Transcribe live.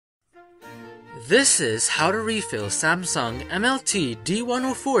This is how to refill Samsung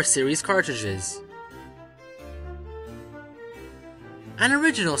MLT-D104 series cartridges. An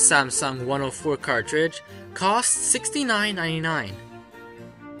original Samsung 104 cartridge costs $69.99.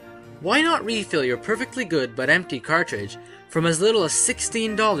 Why not refill your perfectly good but empty cartridge from as little as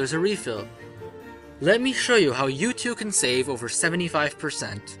 $16 a refill? Let me show you how you too can save over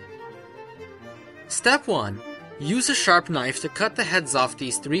 75%. Step 1. Use a sharp knife to cut the heads off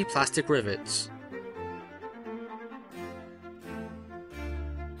these 3 plastic rivets.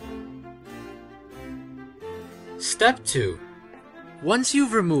 Step 2. Once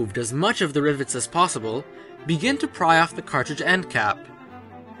you've removed as much of the rivets as possible, begin to pry off the cartridge end cap.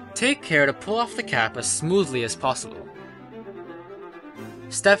 Take care to pull off the cap as smoothly as possible.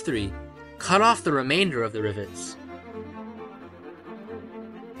 Step 3. Cut off the remainder of the rivets.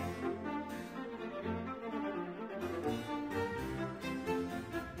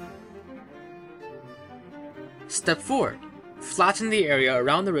 Step 4. Flatten the area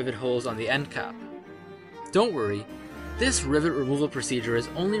around the rivet holes on the end cap. Don't worry, this rivet removal procedure is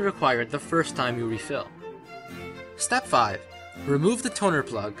only required the first time you refill. Step 5. Remove the toner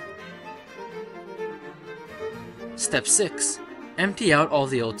plug. Step 6. Empty out all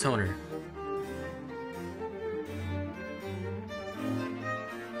the old toner.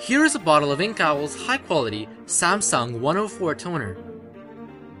 Here is a bottle of Inkowl's high-quality Samsung 104 toner.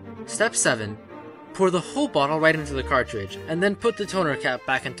 Step 7. Pour the whole bottle right into the cartridge, and then put the toner cap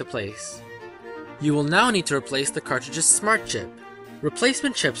back into place. You will now need to replace the cartridge's smart chip.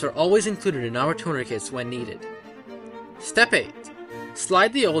 Replacement chips are always included in our toner kits when needed. Step 8.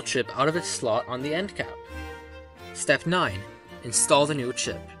 Slide the old chip out of its slot on the end cap. Step 9. Install the new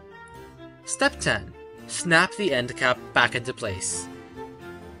chip. Step 10. Snap the end cap back into place.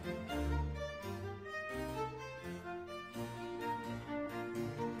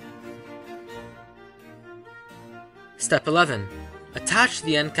 Step 11. Attach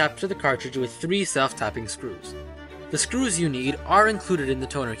the end cap to the cartridge with 3 self-tapping screws. The screws you need are included in the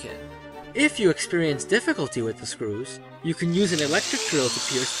toner kit. If you experience difficulty with the screws, you can use an electric drill to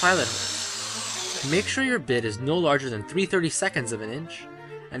pierce pilot holes. Make sure your bit is no larger than 3/32 of an inch,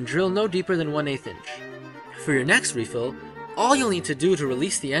 and drill no deeper than 1/8 inch. For your next refill, all you'll need to do to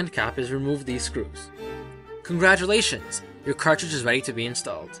release the end cap is remove these screws. Congratulations! Your cartridge is ready to be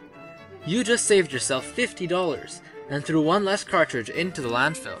installed. You just saved yourself $50 and threw one less cartridge into the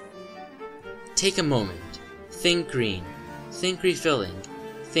landfill. Take a moment. Think green. Think refilling.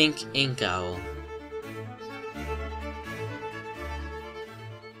 Think Inkowl.